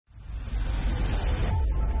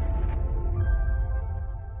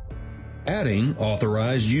Adding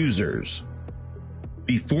authorized users.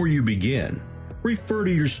 Before you begin, refer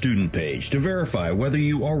to your student page to verify whether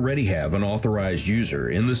you already have an authorized user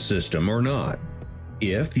in the system or not.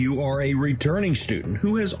 If you are a returning student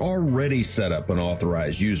who has already set up an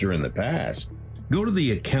authorized user in the past, go to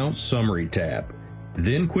the Account Summary tab,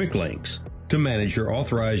 then Quick Links to manage your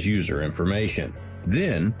authorized user information.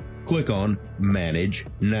 Then click on Manage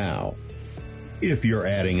Now. If you're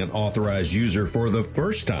adding an authorized user for the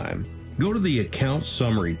first time, go to the Account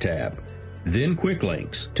Summary tab, then Quick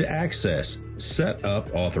Links to access Set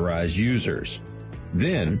Up Authorized Users.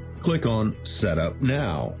 Then click on Set Up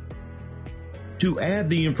Now. To add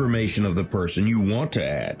the information of the person you want to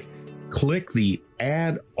add, click the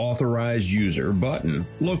Add Authorized User button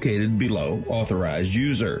located below Authorized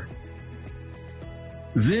User.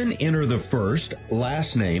 Then enter the first,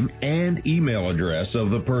 last name, and email address of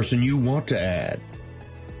the person you want to add.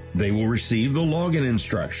 They will receive the login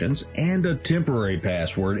instructions and a temporary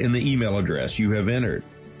password in the email address you have entered.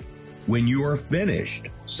 When you are finished,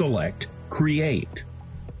 select Create.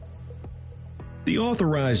 The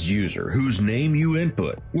authorized user whose name you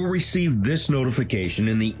input will receive this notification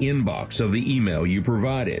in the inbox of the email you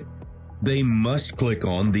provided. They must click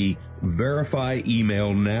on the Verify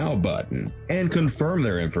Email Now button and confirm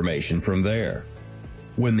their information from there.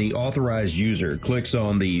 When the authorized user clicks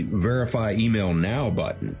on the Verify Email Now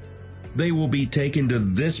button, they will be taken to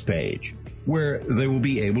this page where they will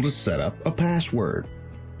be able to set up a password.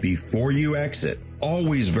 Before you exit,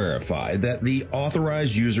 always verify that the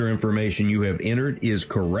authorized user information you have entered is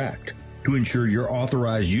correct to ensure your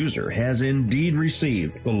authorized user has indeed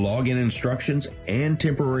received the login instructions and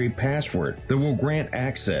temporary password that will grant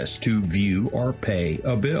access to view or pay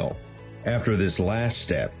a bill. After this last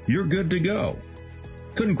step, you're good to go.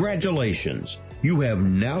 Congratulations! You have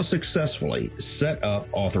now successfully set up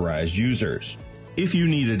authorized users. If you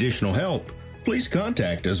need additional help, please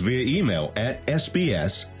contact us via email at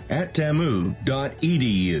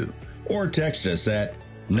sbs@tamu.edu or text us at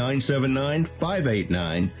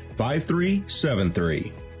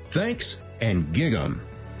 979-589-5373. Thanks and gig 'em.